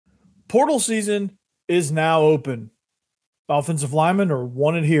Portal season is now open. Offensive linemen are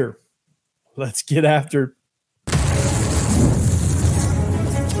wanted here. Let's get after it.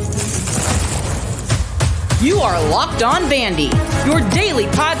 You are Locked On Vandy, your daily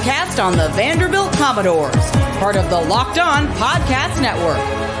podcast on the Vanderbilt Commodores, part of the Locked On Podcast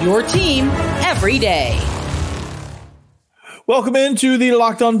Network, your team every day. Welcome into the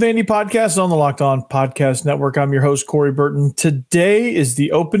Locked On Vandy podcast on the Locked On Podcast Network. I'm your host, Corey Burton. Today is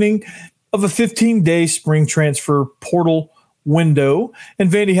the opening of a 15-day spring transfer portal window, and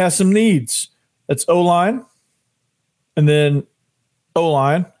Vandy has some needs. That's O-line, and then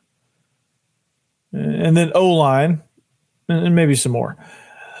O-line, and then O-line, and maybe some more.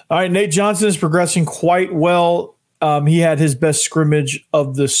 All right, Nate Johnson is progressing quite well. He had his best scrimmage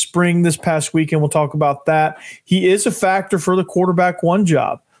of the spring this past week, and we'll talk about that. He is a factor for the quarterback one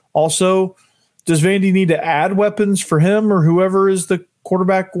job. Also, does Vandy need to add weapons for him or whoever is the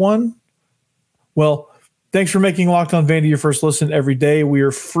quarterback one? Well, thanks for making Locked On Vandy your first listen every day. We are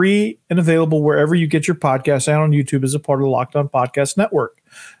free and available wherever you get your podcasts, and on YouTube as a part of the Locked On Podcast Network,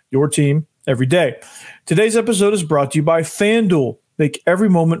 your team every day. Today's episode is brought to you by FanDuel. Make every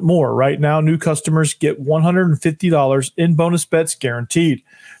moment more. Right now, new customers get $150 in bonus bets guaranteed.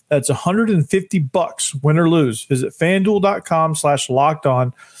 That's $150, win or lose. Visit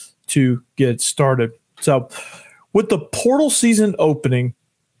FanDuel.com/lockedon to get started. So with the portal season opening,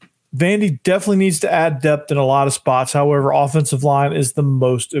 Vandy definitely needs to add depth in a lot of spots. However, offensive line is the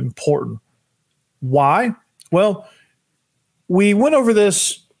most important. Why? Well, we went over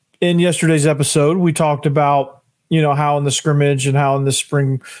this in yesterday's episode. We talked about how in the scrimmage and how in the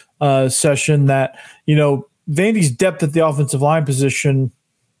spring session that, Vandy's depth at the offensive line position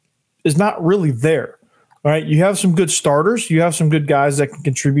is not really there. All right. You have some good starters. You have some good guys that can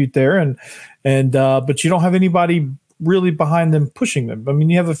contribute there. But you don't have anybody really behind them pushing them. I mean,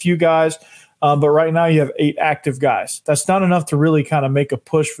 you have a few guys, but right now you have 8 active guys. That's not enough to really kind of make a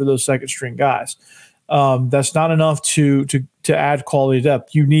push for those second string guys. That's not enough to add quality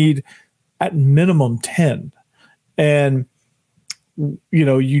depth. You need at minimum 10. And,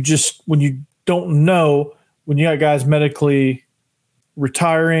 you just, when you don't know, when you got guys medically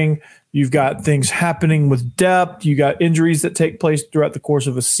retiring, you've got things happening with depth, you got injuries that take place throughout the course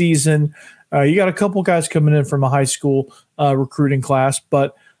of a season. You got a couple guys coming in from a high school recruiting class,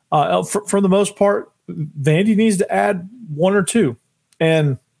 but for the most part, Vandy needs to add 1 or 2.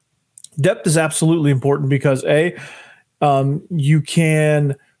 And depth is absolutely important because you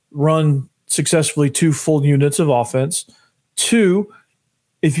can run successfully 2 full units of offense. 2,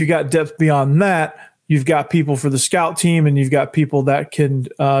 if you got depth beyond that, you've got people for the scout team and you've got people that can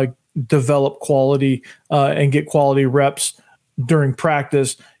develop quality and get quality reps during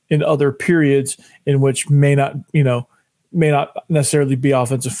practice in other periods in which may not necessarily be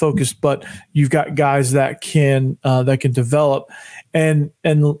offensive focused, but you've got guys that can develop. And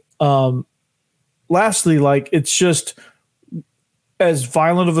lastly, it's just, as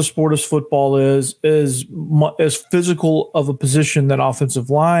violent of a sport as football is, as physical of a position that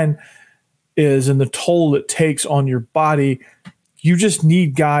offensive line is, and the toll it takes on your body, you just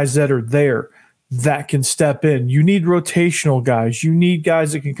need guys that are there that can step in. You need rotational guys. You need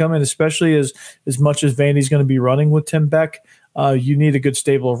guys that can come in, especially as much as Vandy's going to be running with Tim Beck. You need a good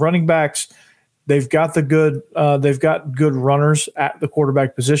stable of running backs. They've got good runners at the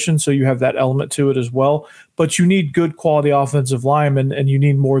quarterback position, so you have that element to it as well. But you need good quality offensive linemen, and you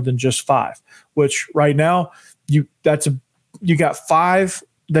need more than just 5. Which right now you got 5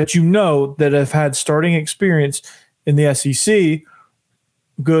 that that have had starting experience in the SEC,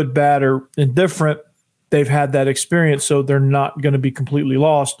 good, bad, or indifferent. They've had that experience, so they're not going to be completely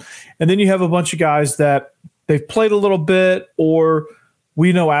lost. And then you have a bunch of guys that they've played a little bit, or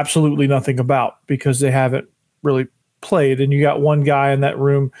we know absolutely nothing about because they haven't really played. And you got one guy in that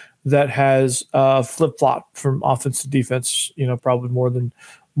room that has flip-flop from offense to defense, probably more than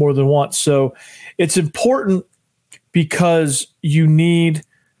once. So it's important because the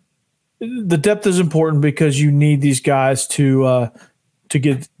depth is important because you need these guys to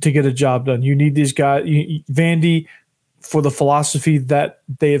get a job done. You need these guys. Vandy, for the philosophy that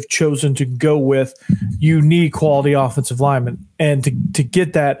they have chosen to go with, you need quality offensive linemen. And to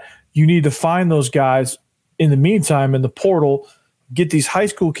get that, you need to find those guys in the meantime in the portal, get these high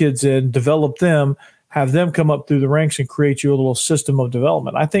school kids in, develop them, have them come up through the ranks and create you a little system of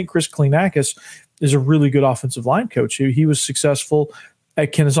development. I think Chris Kleenakis is a really good offensive line coach. He was successful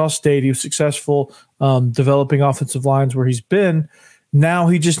at Kennesaw State. He was successful developing offensive lines where he's been. Now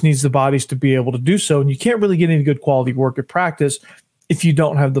he just needs the bodies to be able to do so. And you can't really get any good quality work at practice if you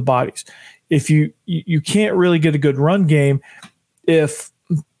don't have the bodies. If you can't really get a good run game if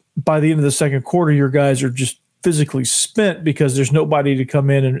by the end of the second quarter, your guys are just physically spent because there's nobody to come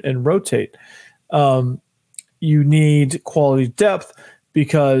in and rotate. You need quality depth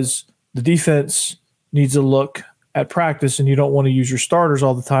because the defense needs a look at practice, and you don't want to use your starters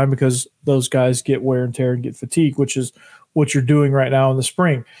all the time because those guys get wear and tear and get fatigue, which is what you're doing right now in the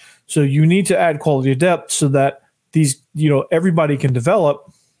spring. So you need to add quality depth so that these, everybody can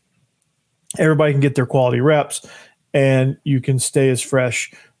develop, everybody can get their quality reps, and you can stay as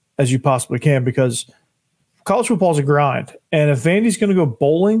fresh as you possibly can, because college football is a grind. And if Vandy's going to go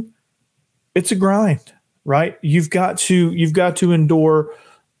bowling, it's a grind, right? You've got to endure,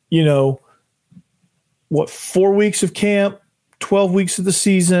 4 weeks of camp, 12 weeks of the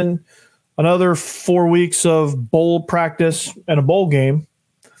season, another 4 weeks of bowl practice and a bowl game.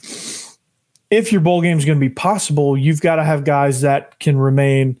 If your bowl game is going to be possible, you've got to have guys that can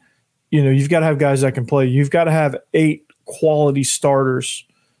remain, you've got to have guys that can play. You've got to have 8 quality starters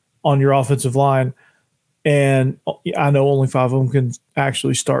on your offensive line. And I know only 5 of them can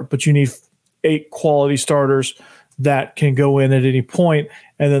actually start, but you need 8 quality starters that can go in at any point.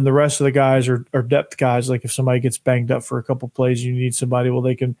 And then the rest of the guys are depth guys. Like if somebody gets banged up for a couple plays, you need somebody,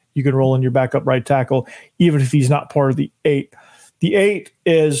 you can roll in your backup right tackle, even if he's not part of the 8. The 8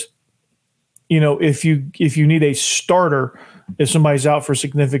 is, if you need a starter, if somebody's out for a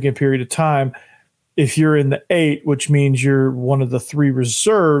significant period of time, if you're in the 8, which means you're one of the 3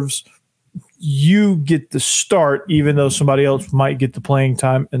 reserves, you get the start, even though somebody else might get the playing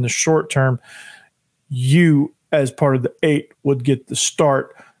time in the short term. You, as part of the 8, would get the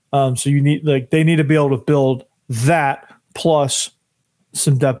start. So they need to be able to build that plus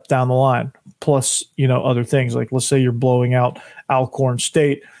some depth down the line, plus, other things. Like let's say you're blowing out Alcorn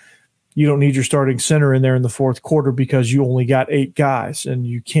State. You don't need your starting center in there in the fourth quarter because you only got 8 guys and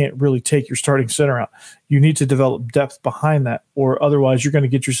you can't really take your starting center out. You need to develop depth behind that, or otherwise you're going to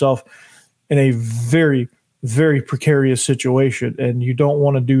get yourself in a very, very precarious situation, and you don't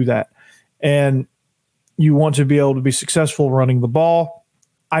want to do that. And you want to be able to be successful running the ball.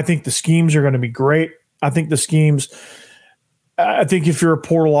 I think the schemes are going to be great. I think if you're a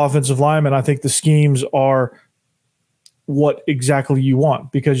portal offensive lineman, I think the schemes are what exactly you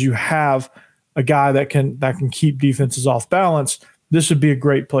want, because you have a guy that can keep defenses off balance. This would be a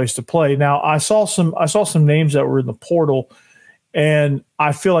great place to play. Now, I saw some names that were in the portal, and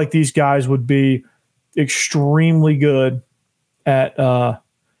I feel like these guys would be extremely good at I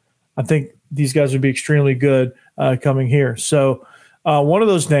think these guys would be extremely good coming here. So one of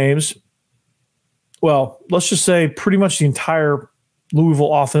those names, well, let's just say pretty much the entire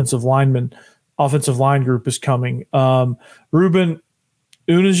Louisville offensive line group is coming. Ruben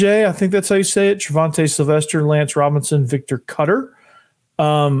Unije, I think that's how you say it, Trevante Sylvester, Lance Robinson, Victor Cutter.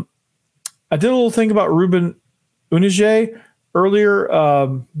 I did a little thing about Ruben Unije earlier,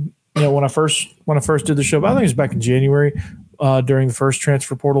 when I first did the show, but I think it was back in January during the first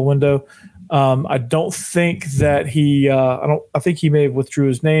transfer portal window. I don't think that I think he may have withdrew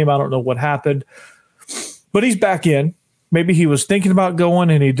his name. I don't know what happened, but he's back in. Maybe he was thinking about going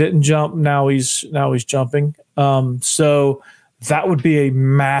and he didn't jump. Now he's jumping. So that would be a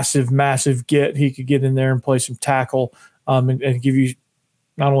massive, massive get. He could get in there and play some tackle and give you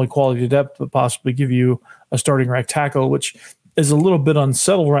not only quality depth, but possibly give you a starting right tackle, which is a little bit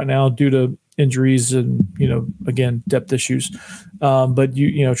unsettled right now due to injuries and, again, depth issues. But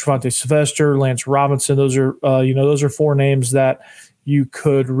Trevante Sylvester, Lance Robinson, those are 4 names that you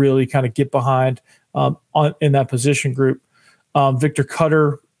could really kind of get behind in that position group. Victor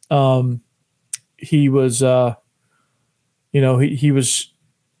Cutter, he was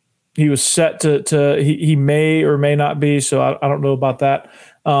set to he may or may not be. So I don't know about that.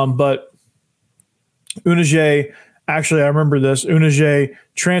 But Unije, actually, I remember this. Unije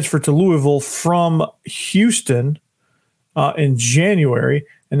transferred to Louisville from Houston in January,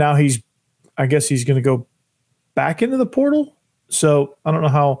 and now I guess he's going to go back into the portal. So I don't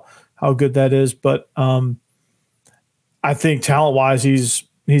know how good that is, but I think talent-wise, he's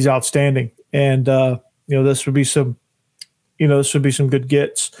outstanding, and this would be some good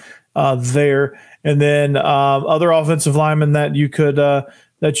gets there. And then other offensive linemen that you could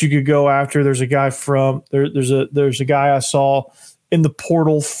go after. There's a guy there's a guy I saw in the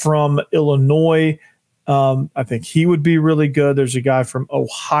portal from Illinois. I think he would be really good. There's a guy from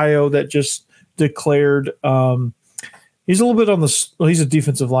Ohio that just declared. He's a little bit he's a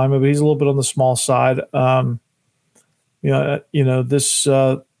defensive lineman, but he's a little bit on the small side. This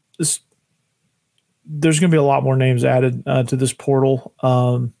there's going to be a lot more names added to this portal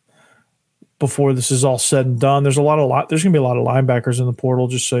before this is all said and done. There's going to be a lot of linebackers in the portal,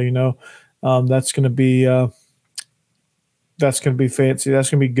 just so you know. That's going to be That's going to be fancy. That's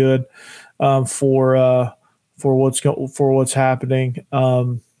going to be good for what's happening.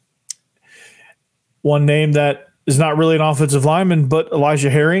 One name that is not really an offensive lineman, but Elijah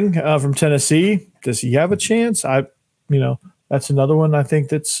Herring from Tennessee. Does he have a chance? That's another one I think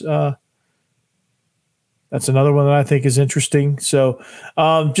that's another one that I think is interesting. So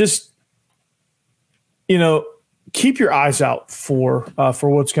keep your eyes out for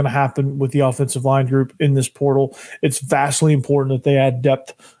what's going to happen with the offensive line group in this portal. It's vastly important that they add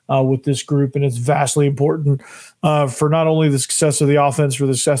depth with this group, and it's vastly important for not only the success of the offense, for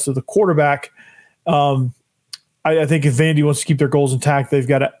the success of the quarterback. I think if Vandy wants to keep their goals intact, they've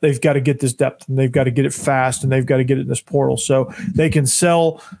got to get this depth, and they've got to get it fast, and they've got to get it in this portal. So they can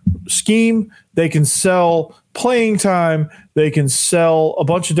sell scheme, they can sell playing time, they can sell a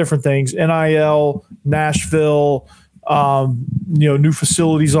bunch of different things. NIL, Nashville, new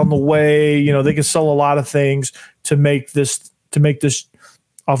facilities on the way. They can sell a lot of things to make this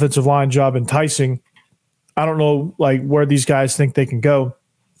offensive line job enticing. I don't know where these guys think they can go.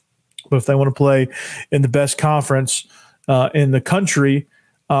 But if they want to play in the best conference in the country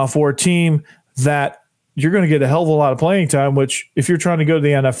for a team that you're going to get a hell of a lot of playing time, which if you're trying to go to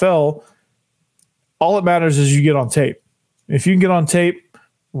the NFL, all that matters is you get on tape. If you can get on tape,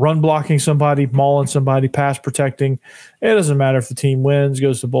 run blocking somebody, mauling somebody, pass protecting, it doesn't matter if the team wins,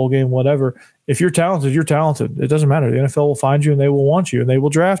 goes to the bowl game, whatever. If you're talented, you're talented. It doesn't matter. The NFL will find you, and they will want you, and they will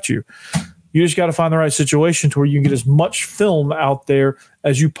draft you. You just got to find the right situation to where you can get as much film out there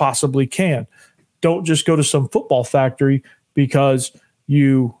as you possibly can. Don't just go to some football factory because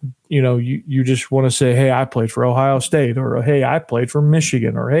you just want to say, hey, I played for Ohio State, or hey, I played for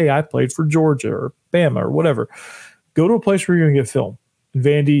Michigan, or hey, I played for Georgia or Bama or whatever. Go to a place where you're going to get film. And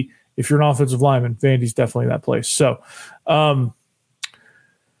Vandy, if you're an offensive lineman, Vandy's definitely that place. So,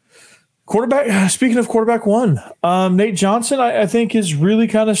 quarterback. Speaking of quarterback one, Nate Johnson, I think is really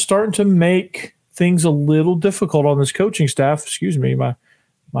kind of starting to make things a little difficult on this coaching staff. Excuse me, my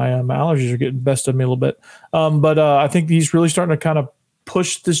allergies are getting the best of me a little bit. But I think he's really starting to kind of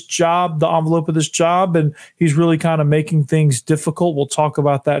push this job, the envelope of this job, and he's really kind of making things difficult. We'll talk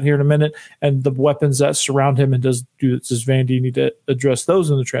about that here in a minute, and the weapons that surround him. And does Vandy need to address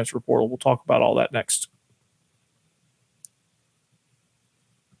those in the transfer portal? We'll talk about all that next.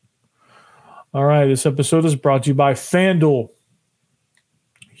 All right, this episode is brought to you by FanDuel.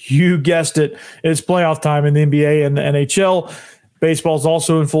 You guessed it. It's playoff time in the NBA and the NHL. Baseball is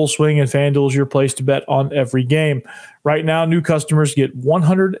also in full swing, and FanDuel is your place to bet on every game. Right now, new customers get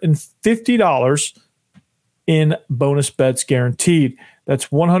 $150 in bonus bets guaranteed. That's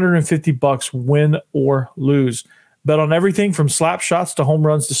 $150 win or lose. Bet on everything from slap shots to home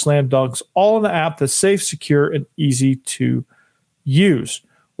runs to slam dunks, all in the app that's safe, secure, and easy to use.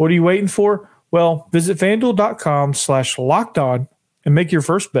 What are you waiting for? Well, visit FanDuel.com/lockedon and make your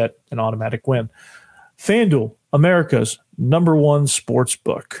first bet an automatic win. FanDuel, America's #1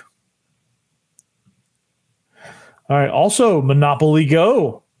 sportsbook. All right. Also, Monopoly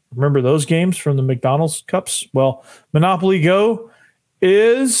Go. Remember those games from the McDonald's Cups? Well, Monopoly Go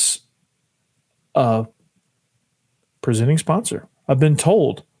is a presenting sponsor. I've been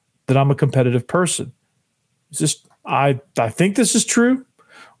told that I'm a competitive person. I think this is true.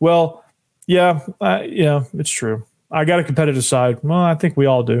 Well, yeah, it's true. I got a competitive side. Well, I think we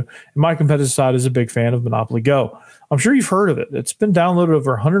all do. And my competitive side is a big fan of Monopoly Go. I'm sure you've heard of it. It's been downloaded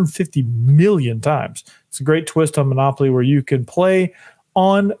over 150 million times. It's a great twist on Monopoly where you can play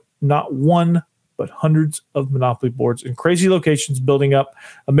on not one, but hundreds of Monopoly boards in crazy locations, building up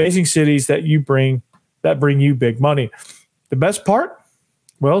amazing cities that bring you big money. The best part?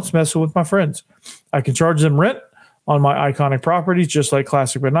 Well, it's messing with my friends. I can charge them rent on my iconic properties, just like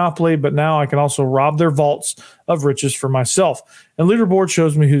classic Monopoly, but now I can also rob their vaults of riches for myself. And leaderboard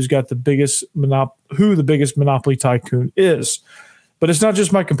shows me who the biggest Monopoly tycoon is. But it's not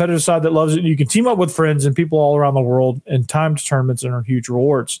just my competitive side that loves it. You can team up with friends and people all around the world in timed tournaments and earn huge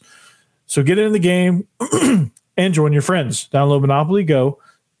rewards. So get in the game and join your friends. Download Monopoly Go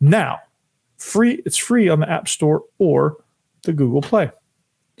now. It's free on the App Store or the Google Play.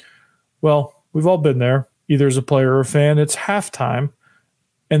 Well, we've all been there. Either as a player or a fan, it's halftime,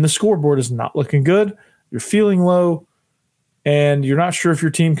 and the scoreboard is not looking good. You're feeling low, and you're not sure if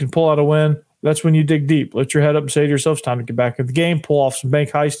your team can pull out a win. That's when you dig deep. Lift your head up and say to yourself, it's time to get back in the game, pull off some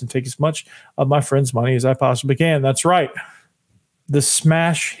bank heist, and take as much of my friends' money as I possibly can. That's right. The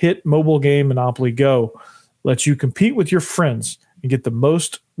smash hit mobile game Monopoly Go lets you compete with your friends and get the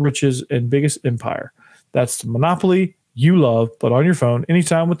most riches and biggest empire. That's the Monopoly you love, but on your phone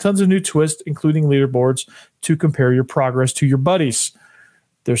anytime with tons of new twists, including leaderboards to compare your progress to your buddies.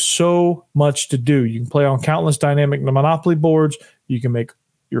 There's so much to do. You can play on countless dynamic Monopoly boards. You can make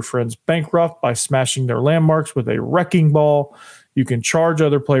your friends bankrupt by smashing their landmarks with a wrecking ball. You can charge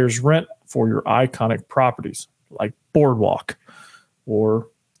other players rent for your iconic properties like Boardwalk or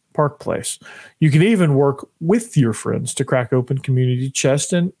Park Place. You can even work with your friends to crack open community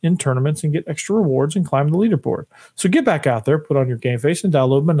chests in tournaments and get extra rewards and climb the leaderboard. So get back out there, put on your game face, and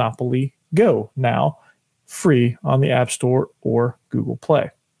download Monopoly Go now, free on the App Store or Google Play.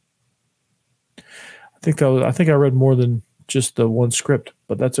 I think I read more than just the one script,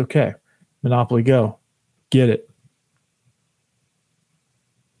 but that's okay. Monopoly Go. Get it.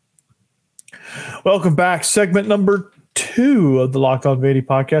 Welcome back. Segment number 2 of the Locked On Vandy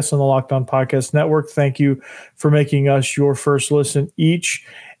podcast on the Locked On Podcast Network. Thank you for making us your first listen each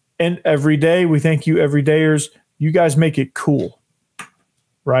and every day. We thank you, everydayers. You guys make it cool,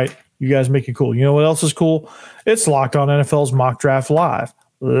 right? You guys make it cool. You know what else is cool? It's Locked On NFL's Mock Draft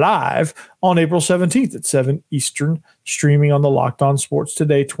live on April 17th at 7 Eastern, streaming on the Locked On Sports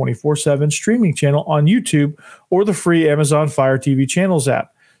Today 24/7 streaming channel on YouTube or the free Amazon Fire TV channels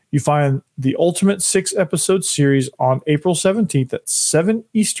app. You find the ultimate 6-episode series on April 17th at 7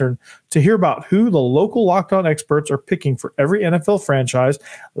 Eastern to hear about who the local Locked On experts are picking for every NFL franchise,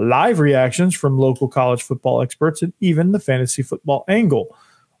 live reactions from local college football experts, and even the fantasy football angle.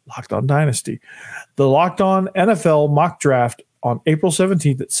 Locked On Dynasty. The Locked On NFL Mock Draft on April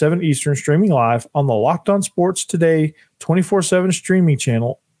 17th at 7 Eastern, streaming live on the Locked On Sports Today 24/7 streaming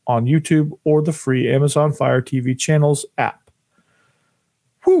channel on YouTube or the free Amazon Fire TV channels app.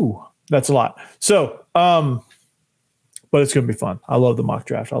 Whew, that's a lot. So, but it's going to be fun. I love the mock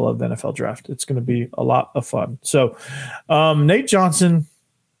draft. I love the NFL draft. It's going to be a lot of fun. So, Nate Johnson,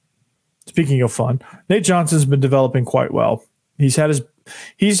 speaking of fun, Nate Johnson's been developing quite well. He's had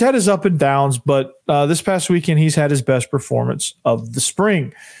his up and downs, but this past weekend, he's had his best performance of the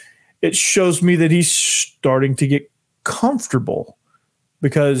spring. It shows me that he's starting to get comfortable.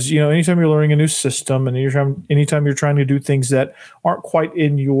 Because, you know, anytime you're learning a new system and anytime you're trying to do things that aren't quite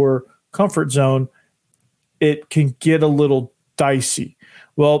in your comfort zone, it can get a little dicey.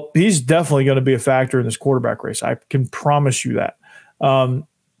 Well, he's definitely going to be a factor in this quarterback race. I can promise you that.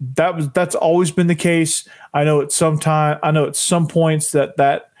 That's always been the case. I know at some points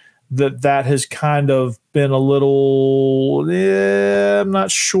that has kind of been a little, I'm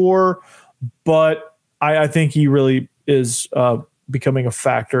not sure, but I think he really is becoming a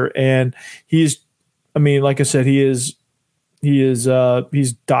factor, and he's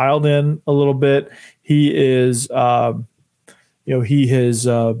dialed in a little bit. He is, he has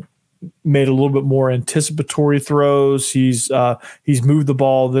made a little bit more anticipatory throws. He's moved the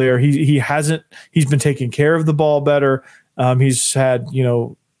ball there. He's been taking care of the ball better. He's had,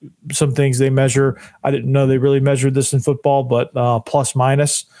 some things they measure. I didn't know they really measured this in football, but plus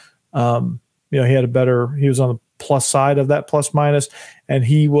minus, he was on the plus side of that plus minus, and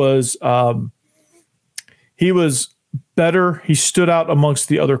he was better. He stood out amongst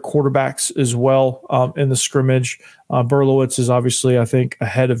the other quarterbacks as well in the scrimmage. Berlowitz is obviously, I think,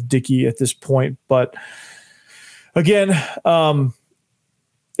 ahead of Dickey at this point, but again,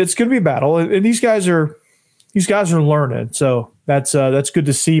 it's going to be a battle, and these guys are learning, so that's good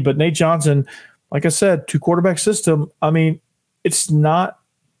to see. But Nate Johnson, like I said, 2-quarterback system. I mean, it's not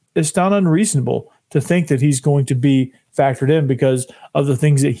unreasonable to think that he's going to be factored in because of the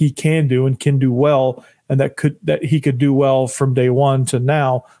things that he can do and can do well, and that he could do well from day one to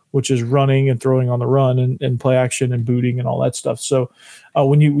now, which is running and throwing on the run and play action and booting and all that stuff. So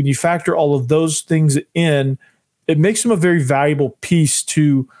when you factor all of those things in, it makes him a very valuable piece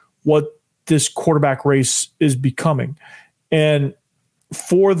to what this quarterback race is becoming. And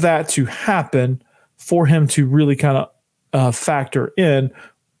for that to happen, for him to really kind of factor in,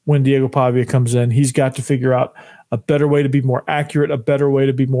 when Diego Pavia comes in, he's got to figure out a better way to be more accurate, a better way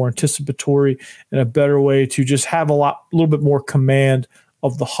to be more anticipatory, and a better way to just have a little bit more command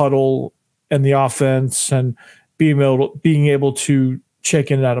of the huddle and the offense, and being able to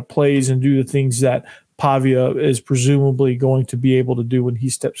check in and out of plays and do the things that Pavia is presumably going to be able to do when he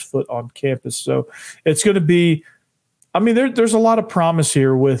steps foot on campus. So it's going to be, I mean, there's a lot of promise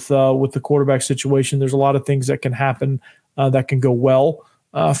here with the quarterback situation. There's a lot of things that can happen that can go well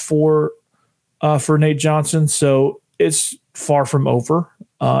for Nate Johnson. So it's far from over.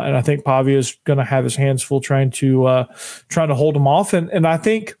 And I think Pavia is going to have his hands full trying to hold him off. And I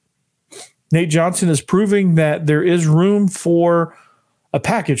think Nate Johnson is proving that there is room for a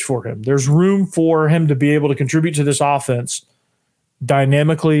package for him. There's room for him to be able to contribute to this offense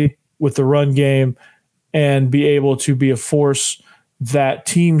dynamically with the run game and be able to be a force that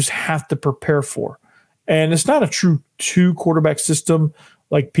teams have to prepare for. And it's not a true 2-quarterback system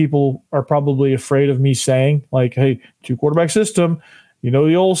like people are probably afraid of me saying, like, hey, 2-quarterback system. You know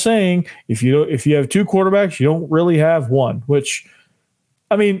the old saying, if you have 2 quarterbacks, you don't really have one, which,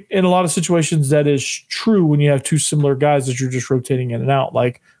 I mean, in a lot of situations, that is true when you have 2 similar guys that you're just rotating in and out,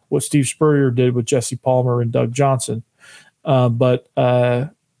 like what Steve Spurrier did with Jesse Palmer and Doug Johnson. But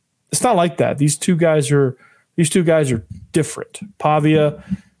it's not like that. These two guys are different. Pavia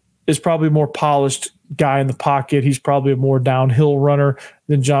is probably a more polished guy in the pocket. He's probably a more downhill runner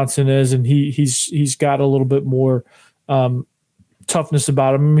than Johnson is, and he's got a little bit more toughness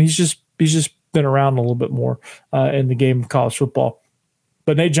about him. He's just been around a little bit more in the game of college football.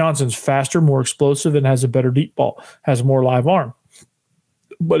 But Nate Johnson's faster, more explosive, and has a better deep ball, has more live arm.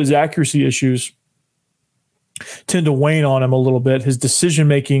 But his accuracy issues tend to wane on him a little bit. His decision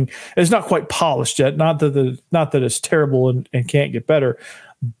making is not quite polished yet. Not that it's terrible and can't get better,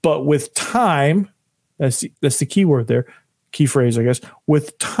 but with time, that's the key word there, key phrase, I guess.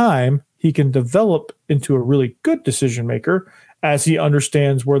 With time, he can develop into a really good decision maker as he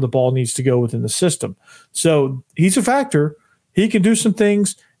understands where the ball needs to go within the system. So he's a factor. He can do some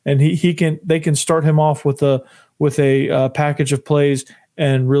things, and they can start him off with a package of plays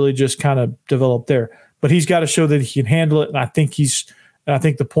and really just kind of develop there. But he's got to show that he can handle it, and I think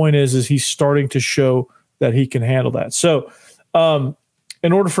the point is he's starting to show that he can handle that. So,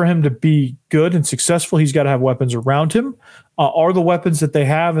 in order for him to be good and successful, he's got to have weapons around him. Are the weapons that they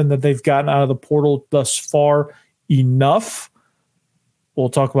have and that they've gotten out of the portal thus far enough? We'll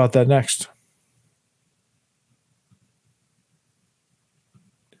talk about that next.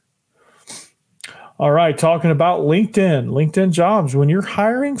 All right, talking about LinkedIn jobs. When you're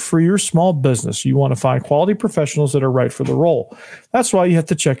hiring for your small business, you want to find quality professionals that are right for the role. That's why you have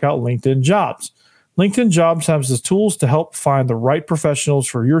to check out LinkedIn Jobs. LinkedIn Jobs has the tools to help find the right professionals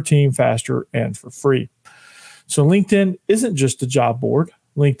for your team faster and for free. So LinkedIn isn't just a job board.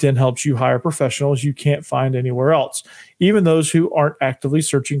 LinkedIn helps you hire professionals you can't find anywhere else, even those who aren't actively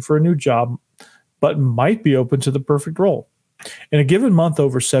searching for a new job, but might be open to the perfect role. In a given month,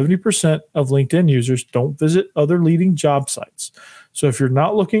 over 70% of LinkedIn users don't visit other leading job sites. So if you're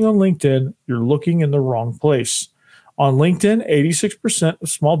not looking on LinkedIn, you're looking in the wrong place. On LinkedIn, 86% of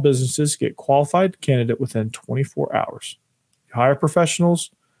small businesses get qualified candidate within 24 hours. You hire professionals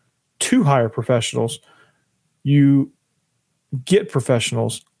to hire professionals. You get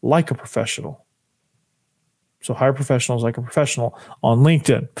professionals like a professional. So hire professionals like a professional on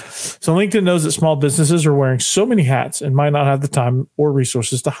LinkedIn. So LinkedIn knows that small businesses are wearing so many hats and might not have the time or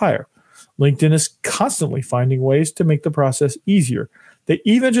resources to hire. LinkedIn is constantly finding ways to make the process easier. They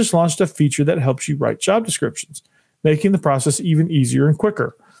even just launched a feature that helps you write job descriptions, making the process even easier and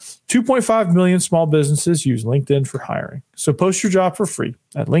quicker. 2.5 million small businesses use LinkedIn for hiring. So post your job for free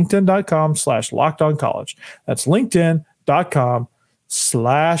at linkedin.com/lockedoncollege. That's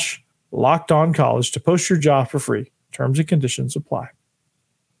linkedin.com/LockedOnCollege to post your job for free. Terms and conditions apply.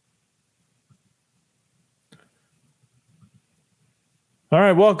 All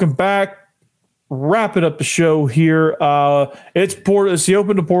right, welcome back. Wrapping up the show here. It's the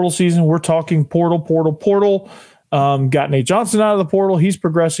open to portal season. We're talking portal. Got Nate Johnson out of the portal. He's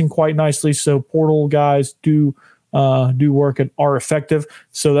progressing quite nicely. So portal guys do work and are effective.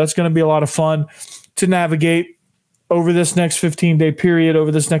 So that's going to be a lot of fun to navigate over this next 15-day period,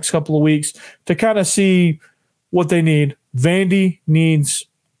 over this next couple of weeks, to kind of see what they need. Vandy needs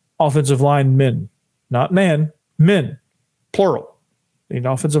offensive line men, not men, plural. They need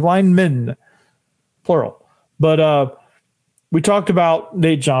offensive line men, plural. But we talked about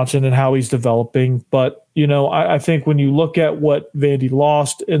Nate Johnson and how he's developing. But, I think when you look at what Vandy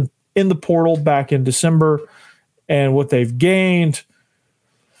lost in the portal back in December and what they've gained,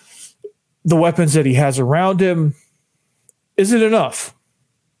 the weapons that he has around him, is it enough?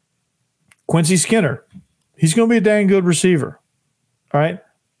 Quincy Skinner, he's going to be a dang good receiver. All right.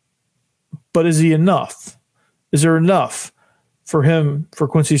 But is he enough? Is there enough for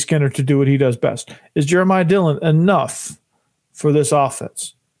Quincy Skinner to do what he does best? Is Jeremiah Dillon enough for this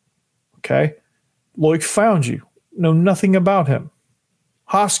offense? Okay. Loic found you. Know nothing about him.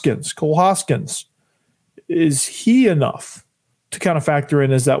 Cole Hoskins, is he enough to kind of factor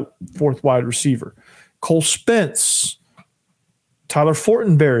in as that fourth wide receiver? Cole Spence, Tyler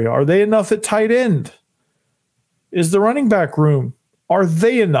Fortenberry, are they enough at tight end? Is the running back room, are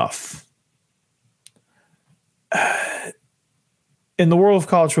they enough? In the world of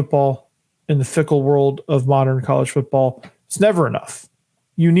college football, in the fickle world of modern college football, it's never enough.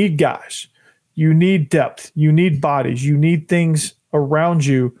 You need guys. You need depth. You need bodies. You need things around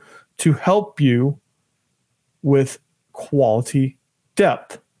you to help you with quality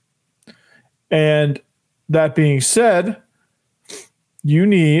depth. And that being said, you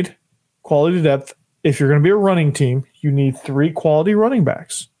need quality depth. If you're going to be a running team, you need 3 quality running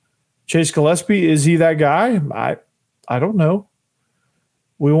backs. Chase Gillespie, is he that guy? I don't know.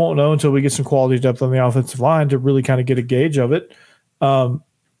 We won't know until we get some quality depth on the offensive line to really kind of get a gauge of it.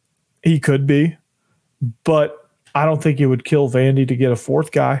 He could be, but I don't think it would kill Vandy to get a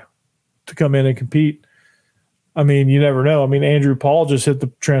 4th guy to come in and compete. I mean, you never know. I mean, Andrew Paul just hit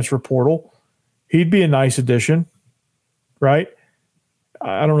the transfer portal. He'd be a nice addition, right?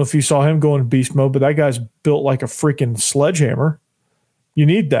 I don't know if you saw him go in beast mode, but that guy's built like a freaking sledgehammer. You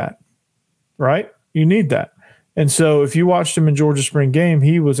need that, right? You need that. And so if you watched him in Georgia spring game,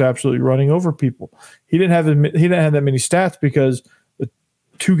 he was absolutely running over people. He didn't have that many stats because the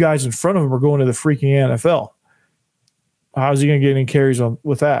 2 guys in front of him were going to the freaking NFL. How's he going to get any carries on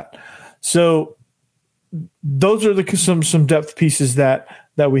with that? So those are some depth pieces that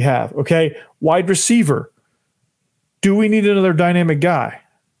we have. Okay, wide receiver. Do we need another dynamic guy?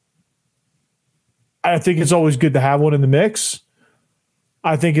 I think it's always good to have one in the mix.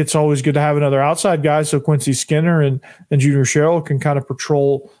 I think it's always good to have another outside guy so Quincy Skinner and Junior Sherrill can kind of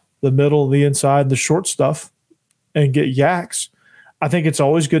patrol the middle, the inside, the short stuff and get yaks. I think it's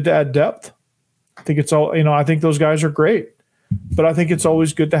always good to add depth. I think I think those guys are great, but I think it's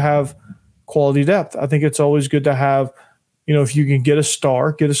always good to have quality depth. I think it's always good to have, if you can get a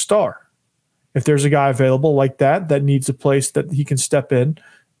star, get a star. If there's a guy available like that needs a place that he can step in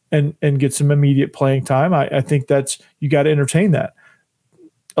and get some immediate playing time, I think you got to entertain that.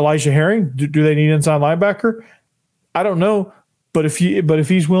 Elijah Herring, do they need inside linebacker? I don't know, but if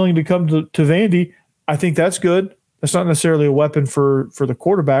he's willing to come to Vandy, I think that's good. That's not necessarily a weapon for the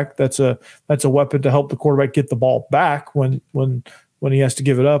quarterback. That's a weapon to help the quarterback get the ball back when he has to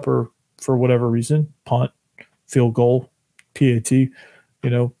give it up or for whatever reason, punt, field goal, PAT,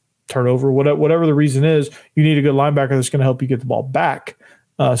 turnover, whatever the reason is. You need a good linebacker that's going to help you get the ball back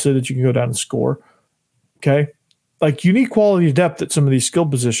so that you can go down and score. Okay, like you need quality depth at some of these skill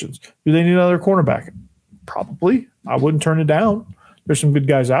positions. Do they need another cornerback? Probably. I wouldn't turn it down. There's some good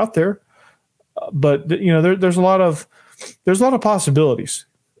guys out there, but there's a lot of possibilities,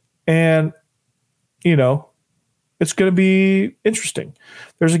 and it's going to be interesting.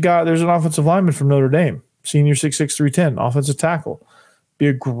 There's an offensive lineman from Notre Dame, senior 6'6", 310, offensive tackle. Be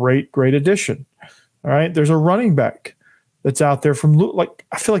a great addition. All right. There's a running back that's out there from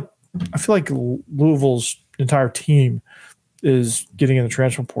I feel like Louisville's entire team is getting in the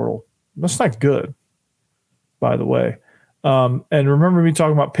transfer portal. That's not good, by the way. And remember me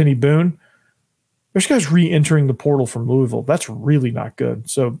talking about Penny Boone? There's guys re-entering the portal from Louisville. That's really not good.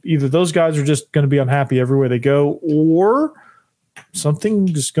 So either those guys are just going to be unhappy everywhere they go, or something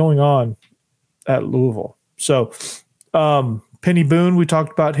just going on at Louisville. So Penny Boone, we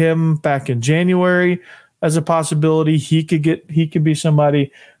talked about him back in January as a possibility. He could be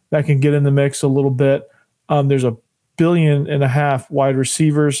somebody that can get in the mix a little bit. There's 1.5 billion wide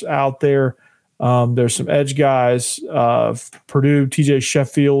receivers out there. There's some edge guys, Purdue, TJ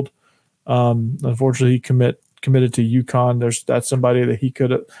Sheffield. Unfortunately, he committed to UConn. That's somebody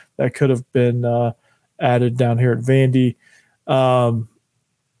that could have been added down here at Vandy.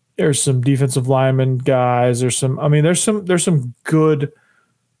 There's some defensive lineman guys. There's some good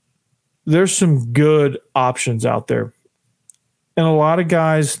options out there, and a lot of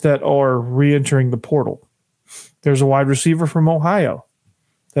guys that are re-entering the portal. There's a wide receiver from Ohio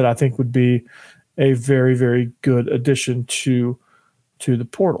that I think would be a very, very good addition to the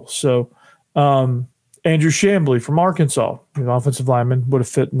portal. So Andrew Chambly from Arkansas, the offensive lineman, would have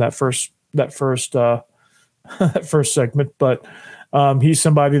fit in that first segment, but he's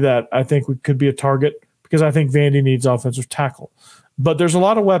somebody that I think could be a target because I think Vandy needs offensive tackle. But there's a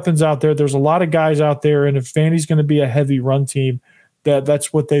lot of weapons out there. There's a lot of guys out there, and if Vandy's going to be a heavy run team,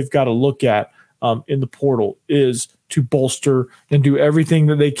 that's what they've got to look at in the portal, is to bolster and do everything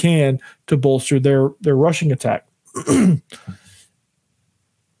that they can to bolster their rushing attack.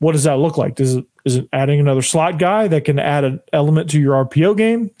 What does that look like? Is it adding another slot guy that can add an element to your RPO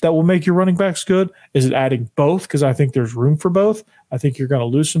game that will make your running backs good? Is it adding both? Because I think there's room for both. I think you're going to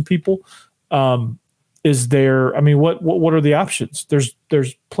lose some people. Is there? I mean, what are the options? There's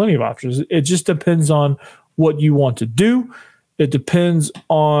plenty of options. It just depends on what you want to do. It depends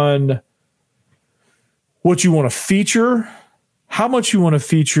on what you want to feature, how much you want to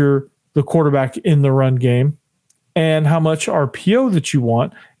feature the quarterback in the run game, and how much RPO that you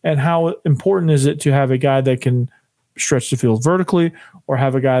want, and how important is it to have a guy that can stretch the field vertically or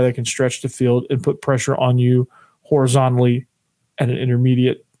have a guy that can stretch the field and put pressure on you horizontally at an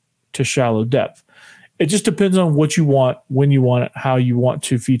intermediate to shallow depth. It just depends on what you want, when you want it, how you want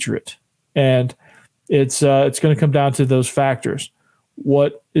to feature it. And it's going to come down to those factors.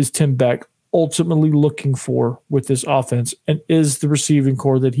 what is Tim Beck ultimately looking for with this offense, and is the receiving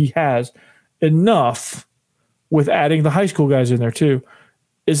core that he has enough, with adding the high school guys in there too,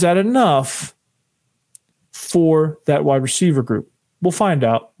 is that enough for that wide receiver group? We'll find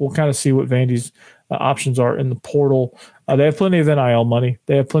out. We'll kind of see what Vandy's options are in the portal. They have plenty of NIL money.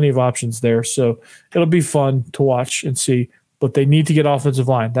 They have plenty of options there. So it'll be fun to watch and see. But they need to get offensive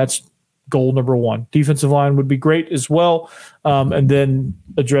line. That's goal number one. Defensive line would be great as well. And then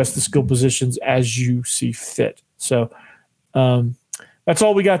address the skill positions as you see fit. So that's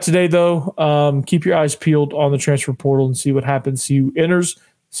all we got today, though. Keep your eyes peeled on the transfer portal and see what happens. See who enters.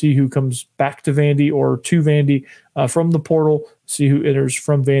 See who comes back to Vandy or to Vandy from the portal. See who enters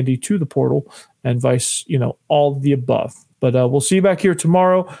from Vandy to the portal, and vice, all of the above. But we'll see you back here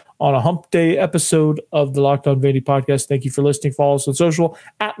tomorrow on a Hump Day episode of the Locked On Vandy podcast. Thank you for listening. Follow us on social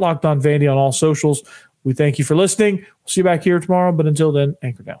at Locked On Vandy on all socials. We thank you for listening. We'll see you back here tomorrow. But until then,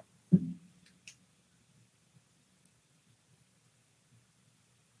 anchor down.